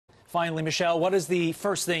Finally, Michelle, what is the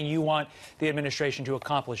first thing you want the administration to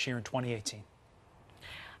accomplish here in 2018?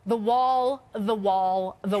 The wall, the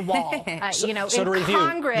wall, the wall. So in to review,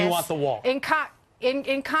 Congress, you want the wall.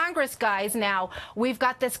 In Congress, guys, now we've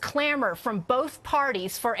got this clamor from both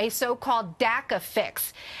parties for a so-called DACA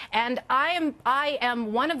fix. And I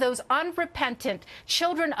am one of those unrepentant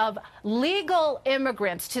children of legal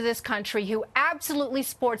immigrants to this country who absolutely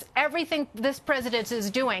supports everything this president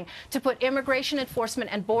is doing to put immigration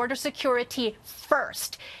enforcement and border security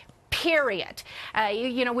first. Period.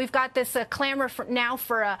 We've got this clamor now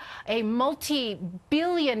for a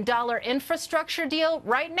multi-billion-dollar infrastructure deal.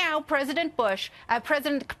 Right now, President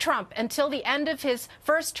Trump, until the end of his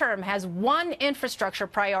first term, has one infrastructure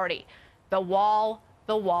priority: the wall,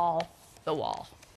 the wall, the wall.